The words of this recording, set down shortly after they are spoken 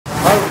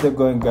How's it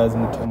going, guys?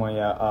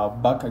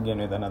 Mutemoya back again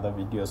with another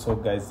video. So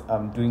guys,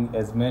 I'm doing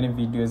as many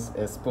videos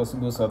as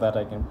possible so that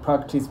I can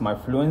practice my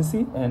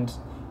fluency, and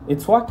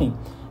it's working.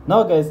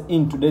 Now guys,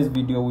 in today's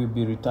video we'll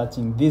be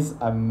retouching this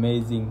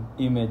amazing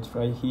image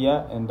right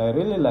here, and I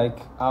really like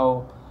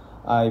how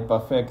I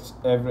perfected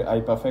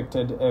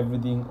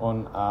everything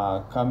on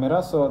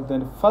camera. So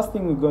the first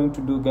thing we're going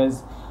to do,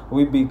 guys,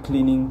 we'll be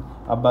cleaning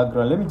a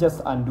background. Let me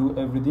just undo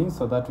everything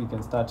so that we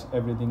can start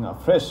everything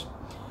afresh.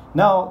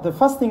 Now the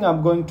first thing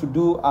I'm going to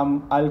do,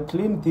 I'll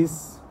clean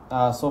this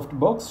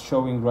softbox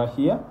showing right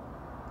here,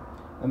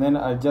 and then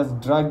I'll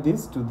just drag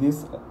this to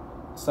this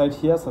side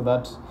here so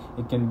that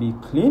it can be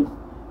clean,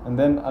 and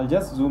then I'll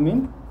just zoom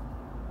in,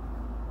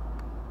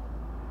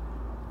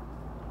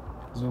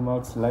 zoom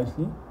out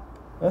slightly.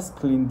 Let's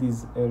clean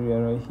this area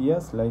right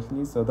here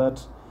slightly so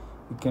that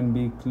it can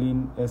be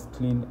clean as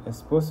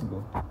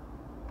possible.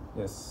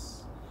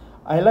 Yes,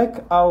 I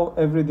like how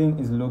everything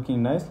is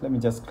looking nice. Let me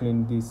just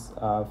clean these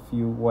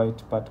few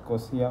white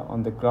particles here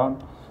on the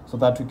ground so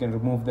that we can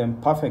remove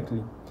them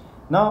perfectly.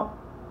 Now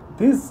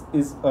this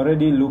is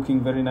already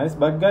looking very nice,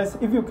 but guys,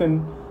 if you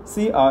can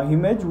see our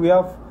image, we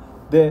have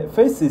the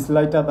face is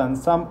lighter than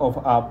some of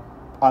our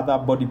other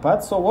body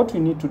parts. So what we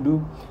need to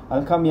do,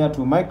 I'll come here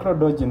to micro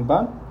dodge and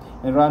burn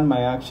and run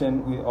my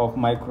action of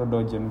micro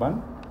dodge and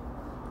burn.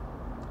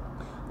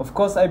 Of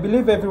course, I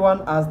believe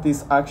everyone has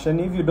this action.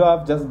 If you don't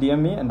have, just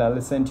DM me and I'll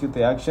send you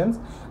the actions.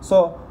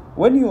 So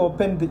when you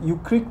open you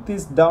click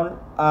this down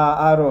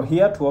arrow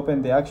here to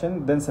open the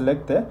action, then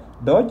select the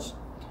dodge,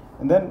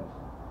 and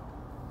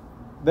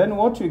then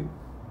what you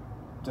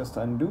just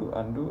undo.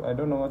 I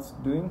don't know what's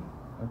doing.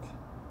 Okay,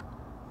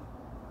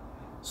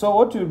 so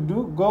what you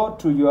do, go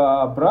to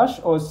your brush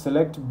or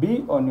select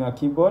B on your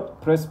keyboard,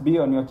 press B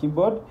on your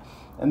keyboard,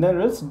 and then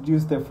let's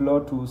reduce the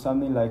flow to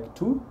something like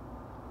 2.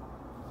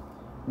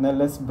 Now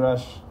let's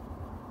brush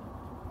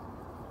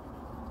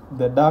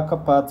the darker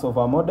parts of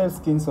our model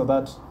skin so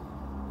that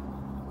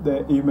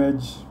the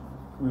image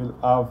will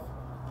have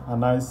a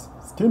nice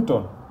skin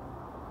tone.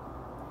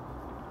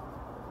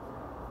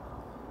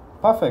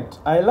 Perfect.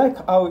 I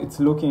like how it's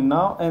looking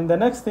now, and the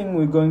next thing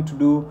we're going to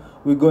do,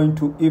 we're going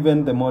to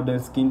even the model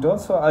skin tone.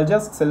 So I'll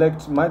just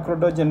select micro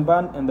dodge and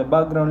burn and the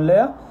background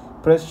layer,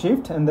 press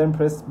shift and then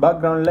press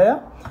background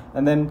layer,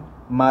 and then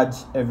merge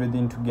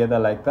everything together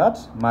like that.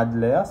 Merge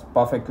layers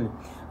perfectly.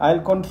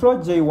 I'll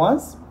control J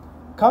once,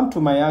 come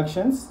to my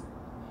actions,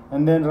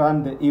 and then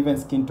run the even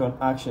skin tone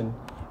action.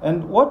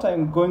 And what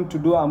I'm going to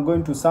do, I'm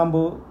going to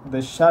sample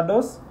the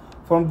shadows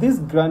from this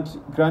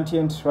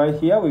gradient right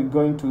here. We're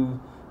going to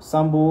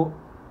sample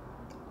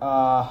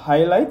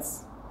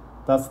highlights.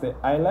 That's the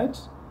highlight,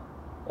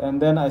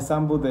 and then I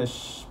sample the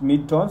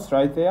midtones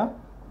right there.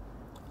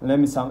 Let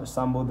me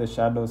sample the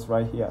shadows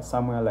right here,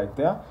 somewhere like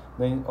there.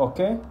 Then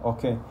okay,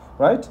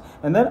 right?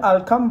 And then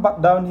I'll come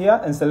back down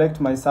here and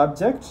select my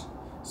subject.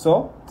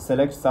 So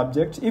select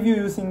subject. If you're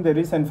using the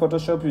recent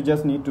Photoshop, you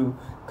just need to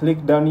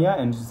click down here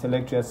and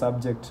select your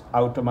subject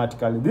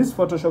automatically. This is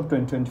Photoshop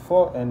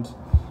 2024 and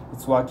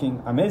it's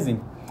working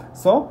amazing.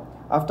 So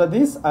after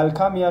this, I'll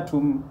come here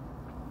to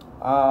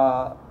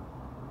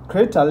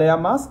create a layer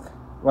mask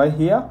right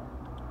here,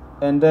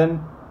 and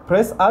then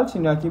press Alt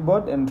in your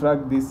keyboard and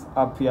drag this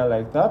up here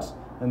like that,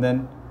 and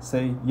then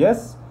say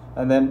yes,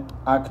 and then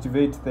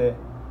activate the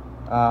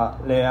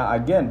layer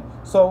again.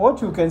 So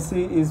what you can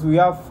see is we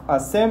have a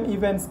same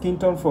even skin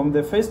tone from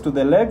the face to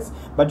the legs,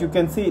 but you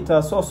can see it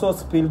has also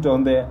spilled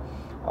on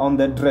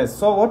the dress.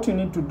 So what you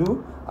need to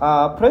do,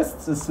 press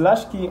the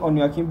slash key on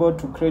your keyboard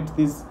to create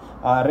this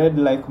red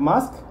like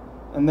mask,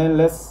 and then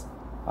let's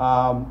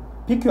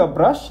pick your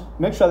brush,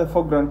 make sure the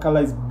foreground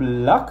color is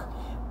black,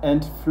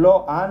 and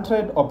flow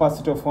 100,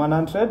 opacity of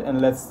 100,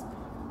 and let's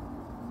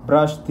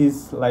brush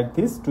this like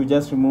this to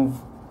just remove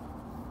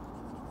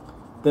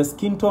the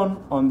skin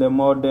tone on the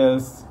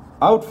model's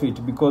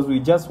outfit, because we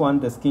just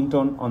want the skin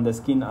tone on the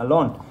skin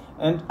alone.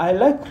 And I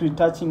like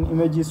retouching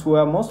images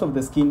where most of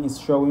the skin is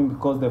showing,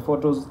 because the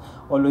photos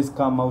always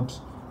come out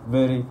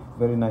very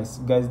nice.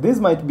 Guys, this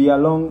might be a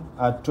long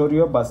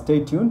tutorial, but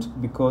stay tuned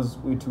because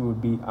it will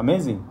be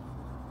amazing.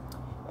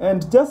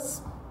 And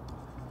just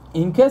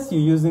in case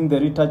you're using the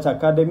Retouch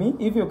Academy,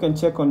 if you can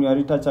check on your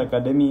Retouch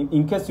Academy,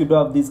 in case you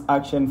don't have this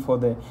action for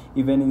the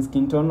evening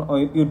skin tone, or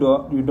you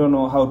don't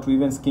know how to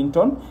even skin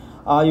tone,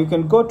 you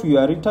can go to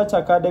your Retouch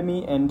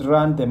Academy and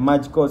run the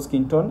magical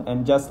skin tone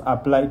and just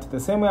apply it the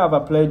same way I've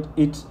applied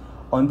it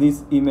on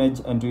this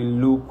image, and it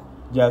will look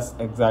just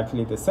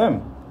exactly the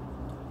same.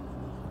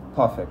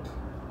 Perfect.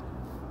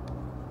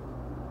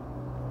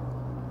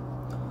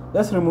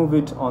 Let's remove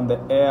it on the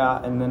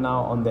ear, and then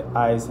now on the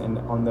eyes and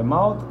on the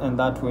mouth, and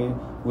that way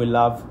we'll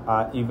have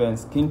our even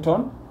skin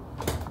tone.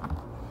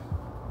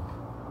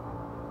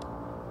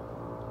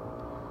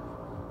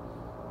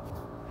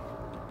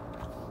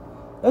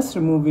 Let's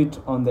remove it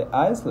on the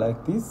eyes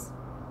like this.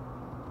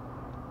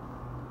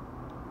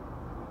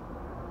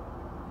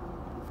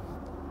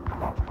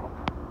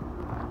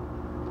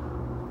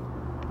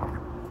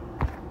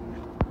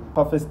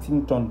 perfect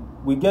skin tone?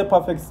 We get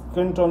perfect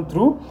skin tone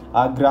through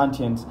our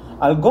gradient.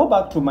 I'll go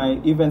back to my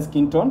even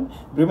skin tone.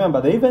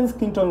 Remember, the even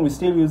skin tone, we're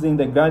still using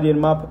the gradient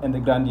map and the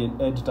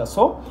gradient editor.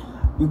 So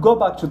you go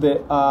back to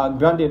the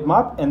gradient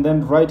map and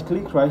then right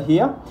click right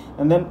here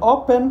and then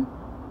open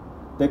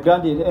the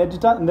gradient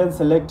editor and then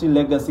select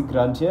legacy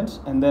gradient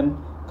and then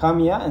come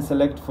here and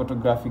select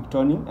photographic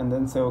toning and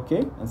then say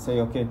okay and say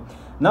okay.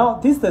 Now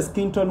this is the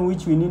skin tone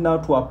which we need now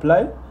to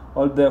apply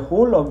on the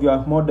whole of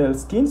your model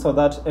skin so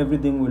that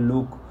everything will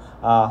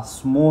look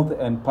smooth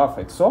and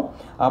perfect. So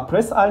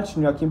press Alt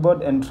on your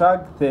keyboard and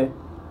drag the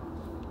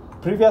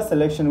previous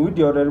selection which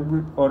you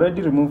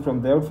already removed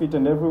from the outfit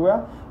and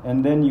everywhere,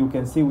 and then you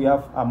can see we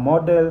have a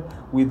model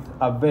with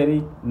a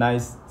very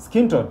nice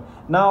skin tone.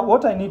 Now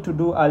what I need to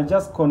do, I'll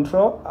just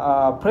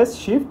press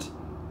shift,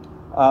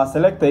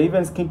 select the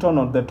even skin tone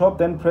on the top,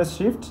 then press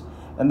shift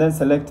and then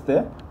select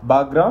the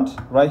background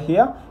right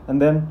here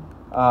and then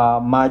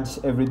merge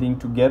everything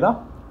together.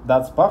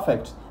 That's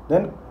perfect.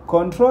 Then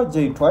Control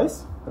J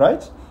twice,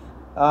 right?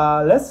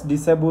 Let's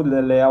disable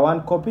the layer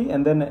 1 copy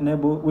and then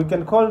enable, we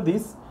can call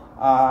this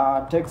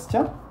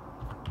texture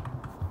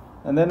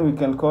and then we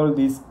can call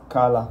this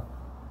color.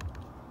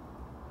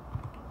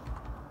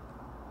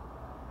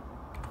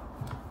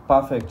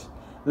 Perfect.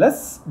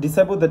 Let's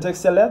disable the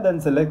texture layer, then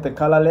select the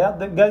color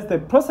layer. Guys, the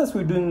process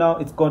we're doing now,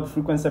 it's called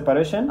frequency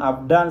separation.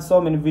 I've done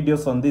so many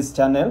videos on this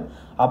channel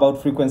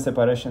about frequency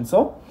separation.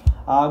 So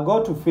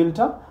go to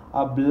filter,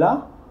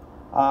 blur,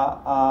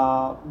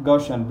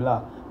 Gaussian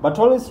blur. But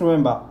always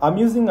remember, I'm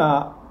using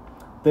the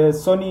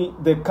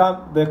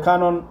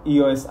Canon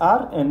EOS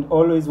R, and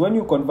always when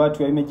you convert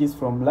your images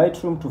from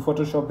Lightroom to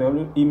Photoshop,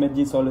 the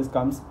images always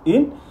comes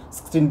in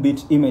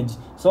 16-bit image.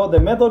 So the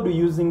method we're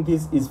using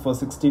this is for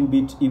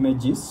 16-bit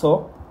images.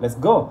 So let's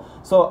go.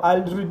 So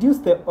I'll reduce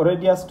the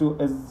radius to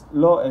as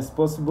low as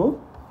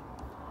possible,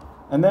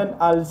 and then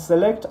I'll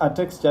select a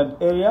textured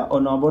area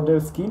on our model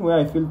skin where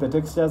I feel the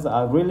textures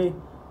are really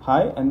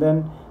high, and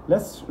then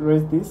let's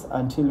raise this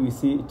until we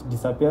see it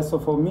disappear. So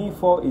for me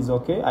 4 is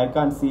okay. I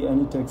can't see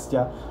any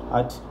texture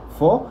at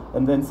 4,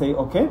 and then say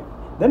okay.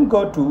 Then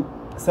go to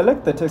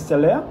select the texture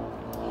layer,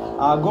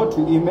 go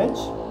to image,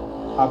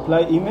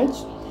 apply image,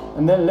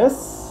 and then let's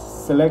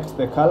select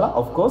the color,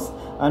 of course,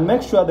 and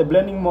make sure the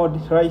blending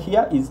mode right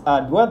here is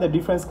add. Where the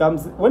difference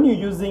comes when you're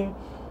using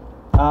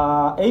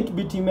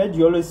 8-bit image,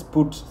 you always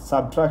put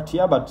subtract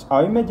here, but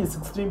our image is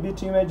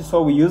 16-bit image,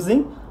 so we're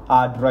using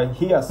add right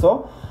here.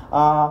 So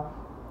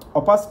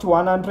opacity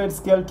 100,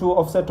 scale to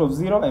offset of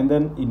 0, and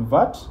then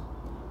invert,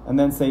 and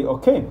then say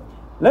okay.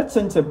 Let's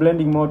change the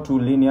blending mode to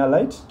linear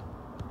light,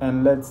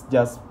 and let's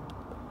just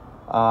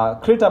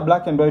create a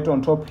black and white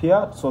on top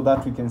here so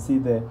that we can see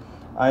the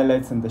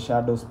highlights and the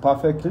shadows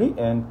perfectly,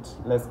 and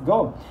let's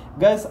go.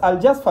 Guys, I'll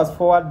just fast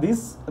forward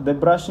the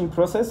brushing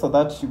process so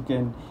that you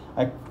can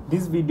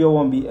this video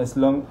won't be as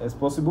long as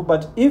possible,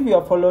 but if you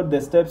have followed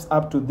the steps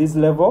up to this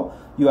level,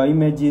 your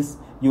images,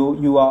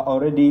 you are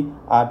already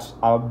at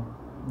a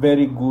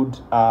very good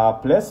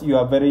place. You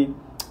are very,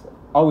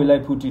 how will I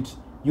put it,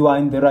 you are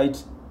in the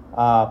right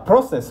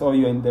process, or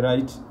you're in the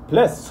right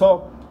place.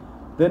 So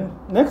then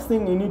next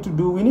thing you need to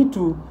do,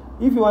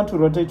 if you want to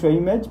rotate your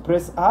image,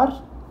 press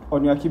R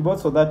on your keyboard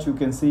so that you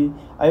can see.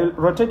 I'll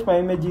rotate my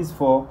images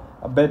for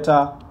a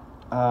better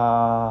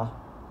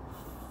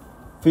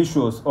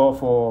visuals or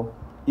for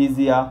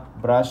easier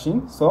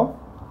brushing. So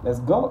let's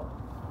go.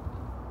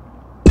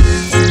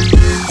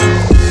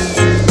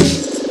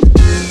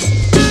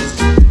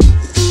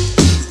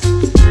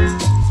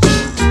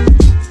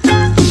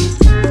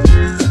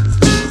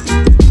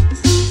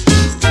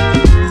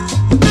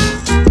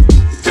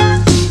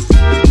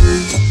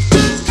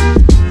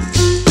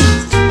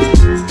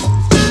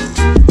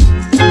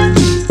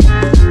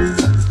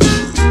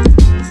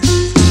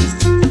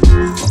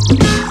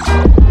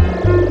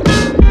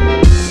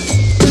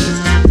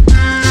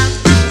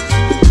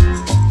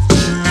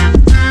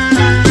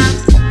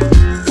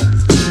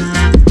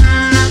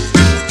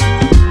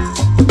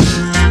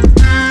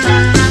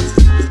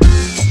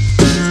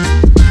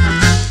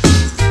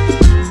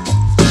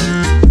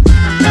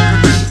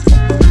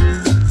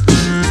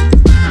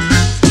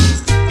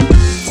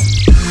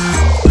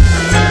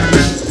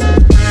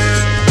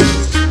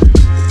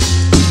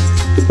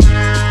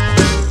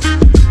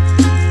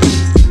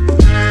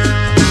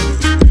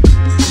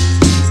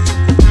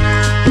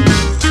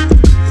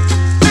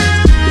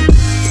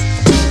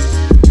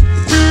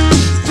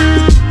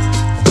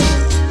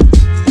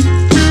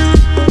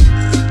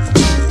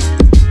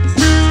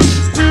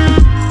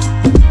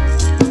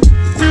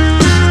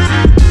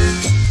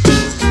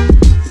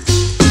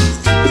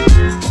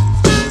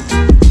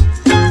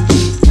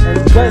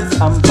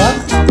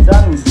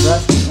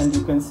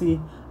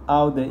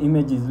 How the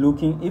image is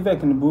looking. If I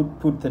can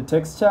put the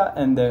texture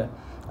and the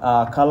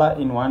color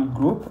in one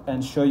group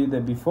and show you the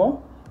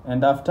before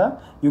and after,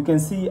 you can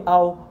see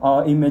how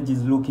our image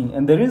is looking.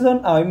 And the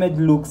reason our image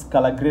looks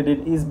color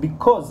graded is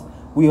because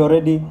we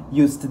already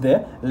used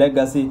the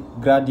legacy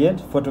gradient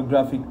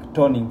photographic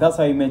toning. That's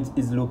how image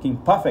is looking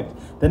perfect.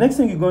 The next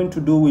thing we're going to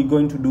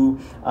do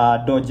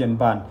dodge and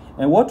burn.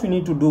 And what we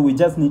need to do, we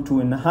just need to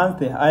enhance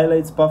the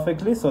highlights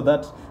perfectly so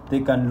that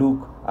they can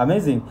look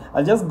amazing.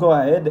 I'll just go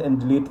ahead and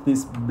delete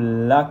this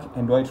black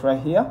and white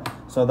right here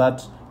so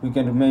that we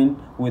can remain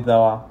with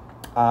our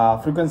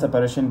frequency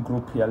separation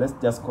group here. Let's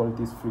just call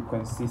this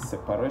frequency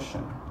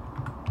separation.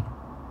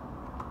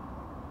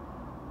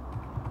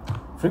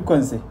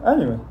 Frequency.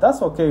 Anyway,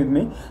 that's okay with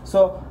me.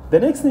 So the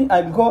next thing,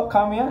 I'll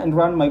come here and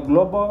run my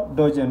global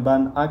dodge and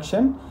burn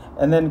action,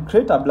 and then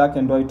create a black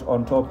and white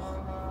on top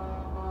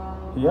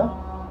here.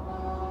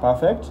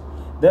 Perfect.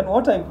 Then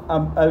what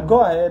I'll go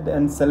ahead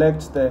and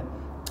select the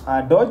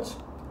dodge,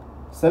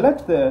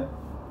 select the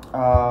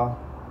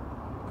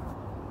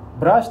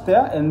brush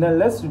there, and then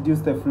let's reduce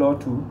the flow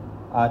to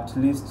at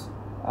least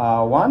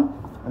 1,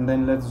 and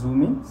then let's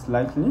zoom in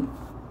slightly.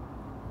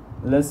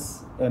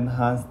 Let's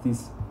enhance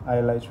this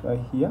highlight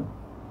right here.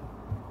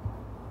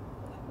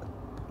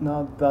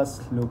 Now that's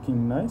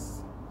looking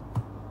nice.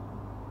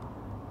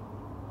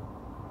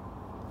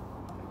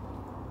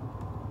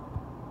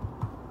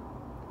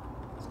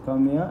 Let's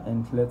come here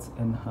and let's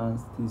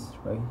enhance this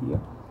right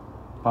here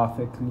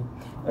perfectly.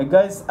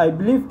 Guys, I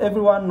believe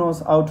everyone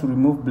knows how to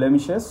remove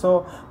blemishes.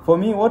 So for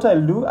me, what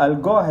I'll do, I'll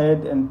go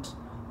ahead and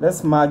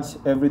let's merge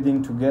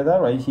everything together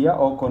right here,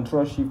 or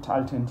Control Shift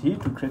Alt and T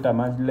to create a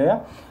merge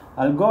layer.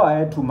 I'll go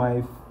ahead to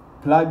my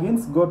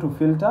plugins, go to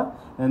filter,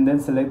 and then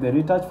select the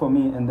retouch for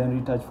me, and then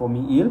retouch for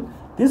me heal.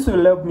 This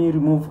will help me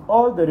remove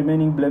all the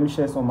remaining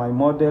blemishes on my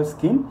model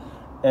skin,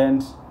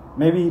 and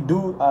maybe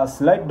do a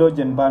slight dodge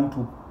and burn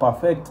to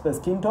perfect the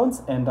skin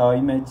tones, and our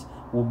image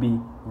will be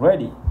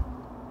ready.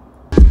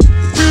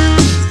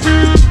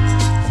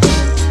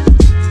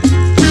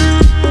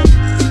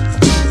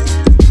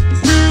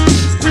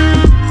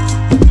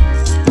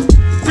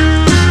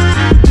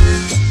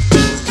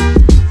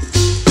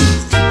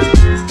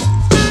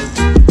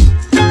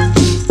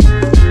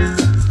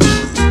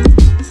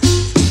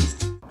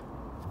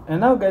 And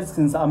now guys,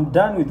 since I'm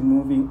done with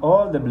removing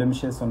all the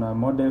blemishes on our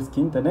model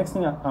skin, the next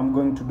thing I'm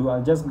going to do,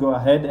 I'll just go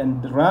ahead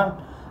and run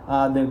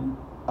the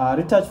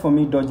retouch for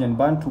me dodge and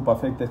burn to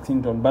perfect the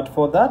skin tone. But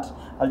for that,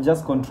 I'll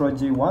just Control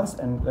J once,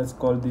 and let's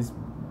call this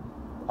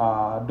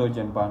dodge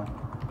and burn.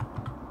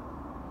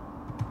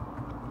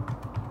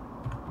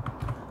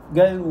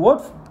 Guys,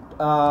 what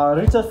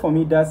retouch for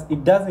me does,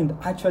 it doesn't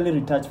actually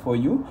retouch for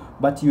you,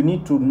 but you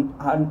need to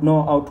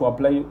know how to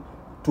apply,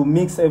 to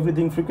mix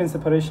everything, frequency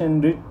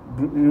separation,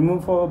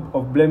 removal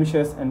of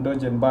blemishes, and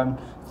dodge and burn,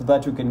 so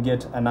that you can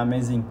get an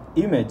amazing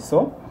image.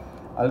 So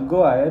I'll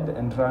go ahead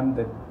and run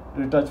the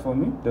retouch for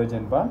me dodge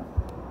and burn.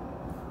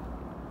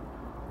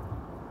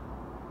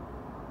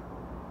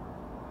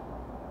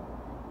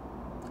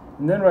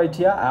 And then right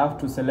here, I have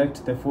to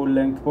select the full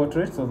length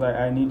portrait, so that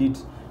I need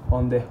it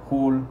on the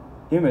whole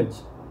image.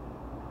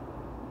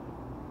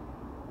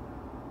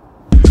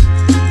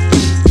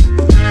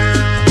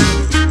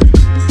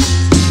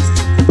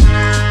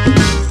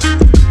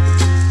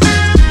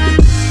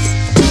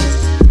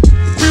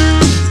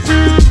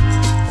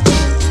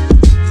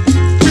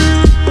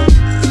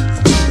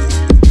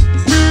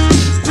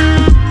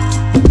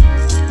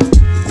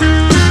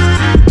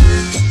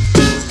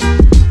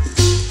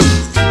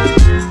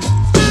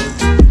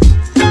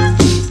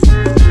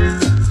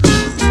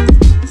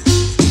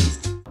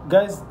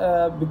 Guys,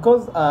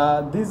 because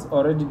this is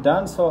already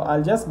done, so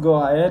I'll just go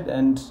ahead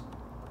and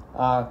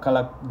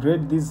color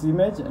grade this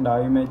image, and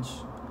our image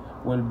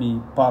will be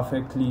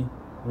perfectly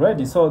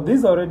ready. So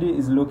this already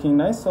is looking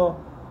nice, so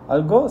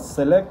I'll go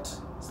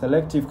select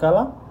selective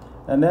color,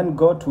 and then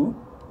go to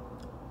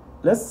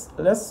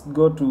let's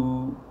go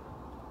to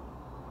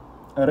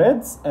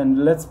reds,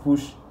 and let's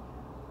push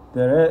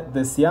the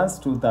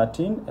cyans to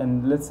 13,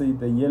 and let's say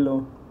the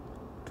yellow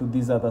to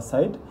this other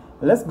side.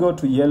 Let's go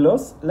to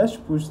yellows. Let's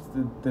push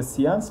the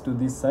cyans to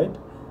this side,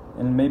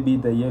 and maybe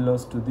the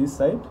yellows to this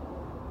side,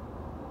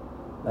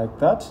 like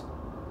that.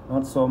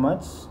 Not so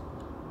much,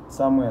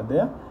 somewhere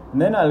there. And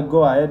then I'll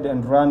go ahead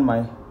and run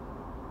my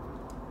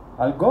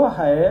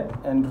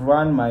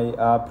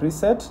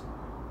preset,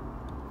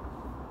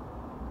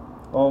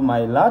 or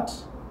my LUT,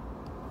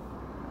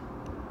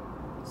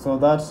 so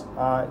that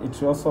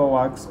it also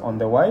works on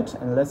the white.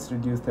 And let's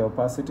reduce the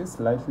opacity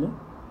slightly,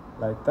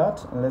 like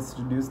that. And let's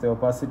reduce the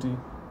opacity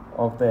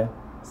of the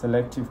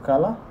selective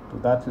color to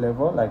that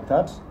level, like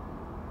that.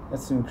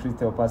 Let's increase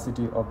the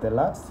opacity of the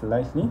LUT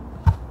slightly,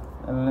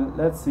 and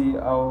let's see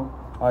how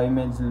our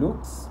image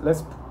looks.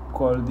 Let's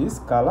call this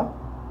color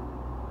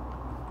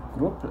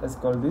group, let's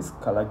call this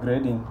color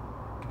grading.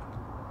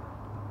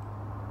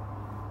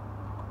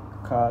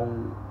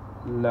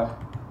 Color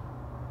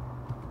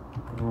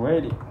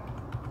grading.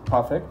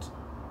 Perfect.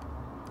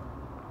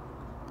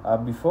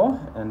 Before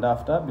and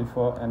after,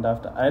 before and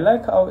after. I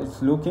like how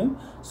it's looking.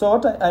 So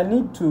what I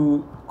need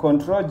to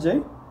Control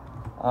J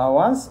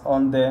once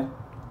on the,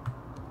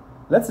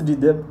 let's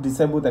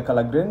disable the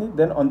color grading.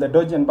 Then on the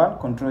dodge and burn,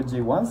 Control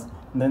J once,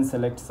 and then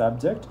select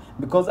subject,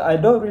 because I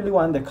don't really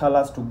want the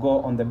colors to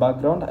go on the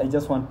background. I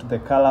just want the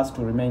colors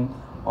to remain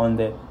on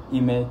the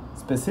image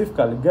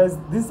specifically. Guys,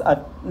 these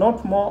are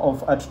not more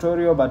of a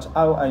tutorial, but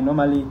how I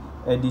normally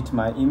edit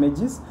my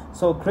images.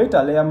 So create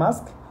a layer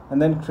mask,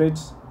 and then create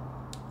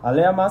a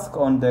layer mask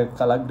on the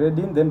color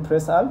grading, then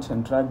press Alt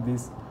and drag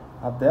this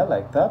up there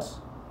like that,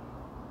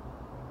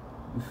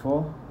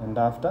 before and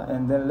after,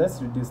 and then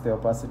let's reduce the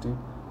opacity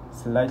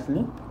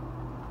slightly.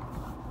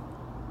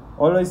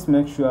 Always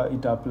make sure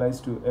it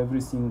applies to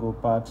every single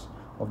part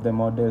of the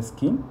model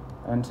skin,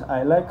 and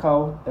I like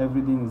how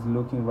everything is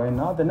looking right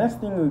now. The next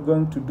thing we're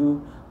going to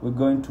do, we're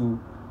going to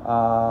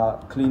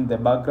clean the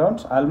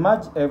background. I'll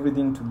merge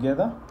everything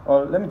together,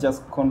 or let me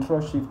just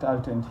Control Shift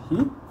Alt and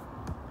E,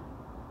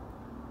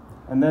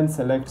 and then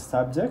select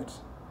subject.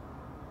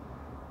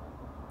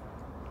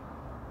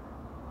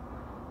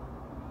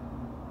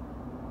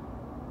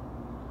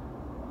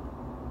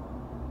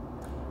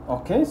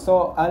 Okay,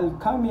 so I'll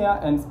come here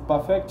and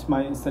perfect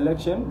my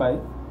selection by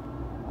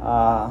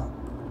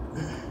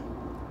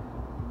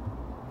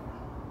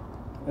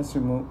let's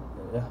remove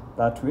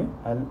that way.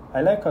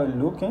 I like how it's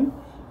looking,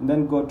 and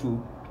then go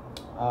to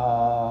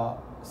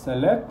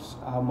select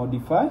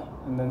modify,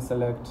 and then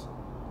select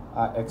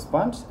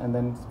expand, and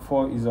then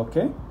 4 is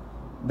okay.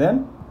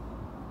 Then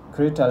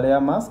create a layer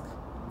mask,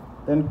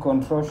 then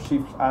Control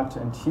Shift Alt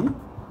and E,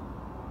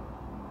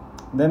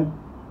 then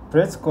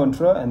press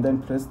Control and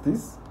then press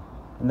this,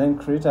 and then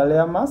create a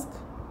layer mask,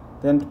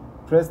 then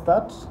press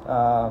that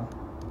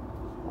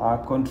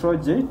Control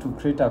J to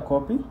create a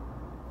copy.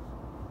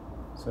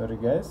 Sorry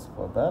guys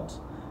for that,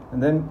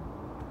 and then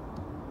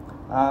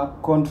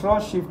Control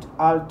Shift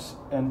Alt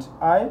and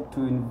I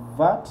to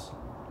invert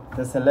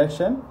the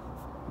selection,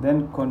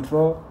 then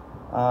Control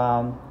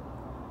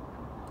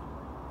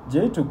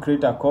J to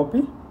create a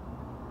copy,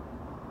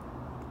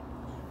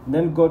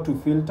 then go to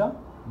filter,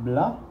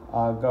 blur,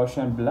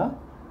 Gaussian blur.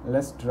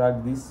 Let's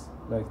drag this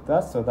like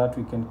that so that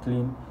we can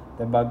clean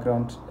the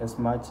background as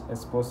much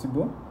as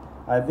possible.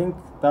 I think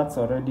that's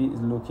already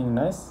is looking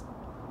nice,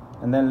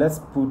 and then let's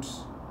put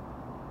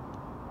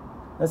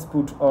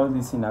all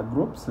this in a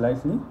group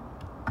slightly,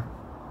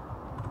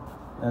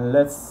 and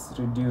let's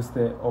reduce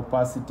the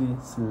opacity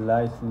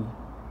slightly.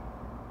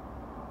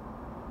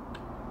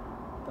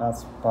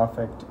 That's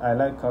perfect. I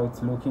like how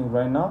it's looking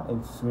right now.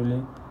 It's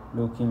really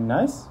looking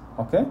nice.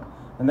 Okay,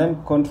 and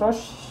then Control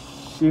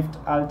Shift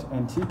Alt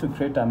and T to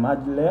create a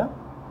merge layer,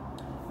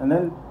 and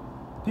then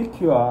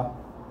pick your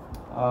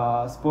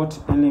spot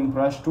healing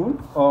brush tool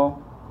or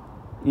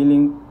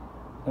healing,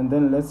 and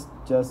then let's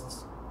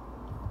just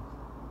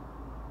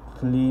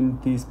clean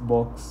this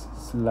box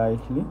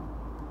slightly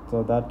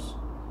so that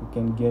we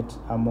can get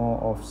a more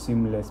of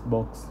seamless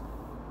box.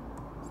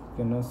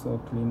 You can also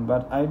clean,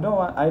 but I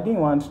didn't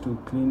want to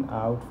clean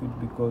our outfit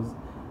because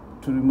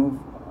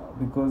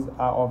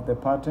of the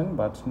pattern,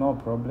 but no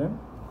problem,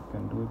 you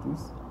can do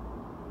this.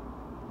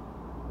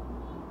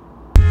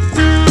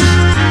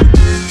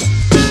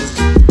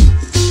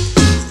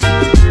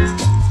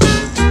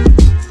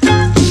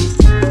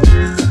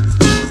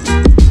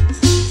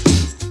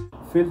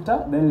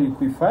 Filter, then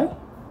liquify.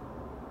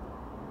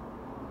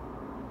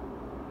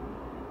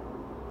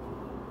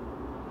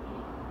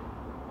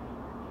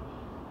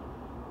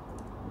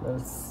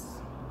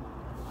 Let's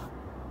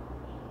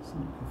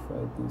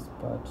simplify this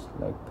part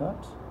like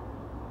that,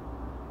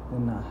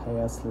 then a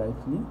hair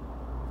slightly,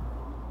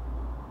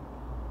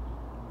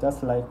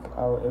 just like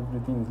how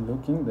everything is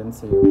looking, then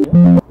say okay.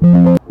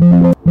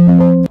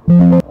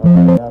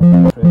 I have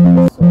to press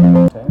this so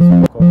many times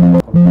because my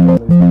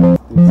computer is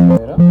this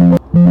error,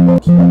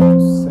 but you have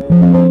to say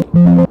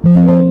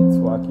okay, it's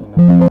working now.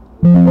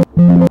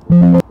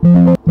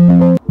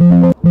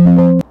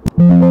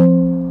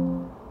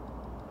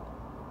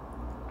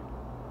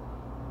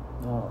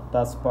 Oh,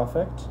 that's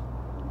perfect.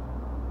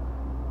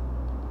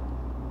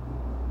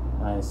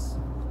 Nice.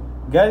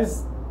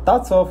 Guys,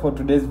 that's all for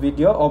today's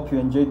video. Hope you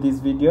enjoyed this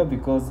video,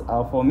 because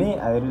for me,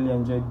 I really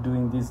enjoyed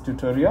doing this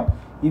tutorial.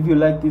 If you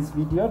like this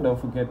video, don't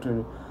forget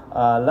to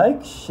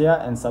like, share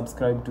and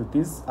subscribe to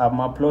this. I'm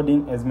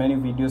uploading as many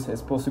videos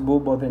as possible,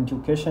 both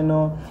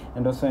educational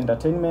and also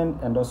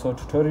entertainment and also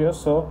tutorials.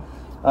 So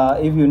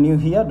if you're new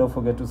here, don't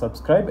forget to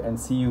subscribe, and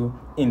see you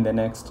in the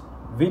next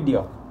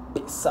video.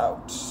 Peace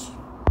out.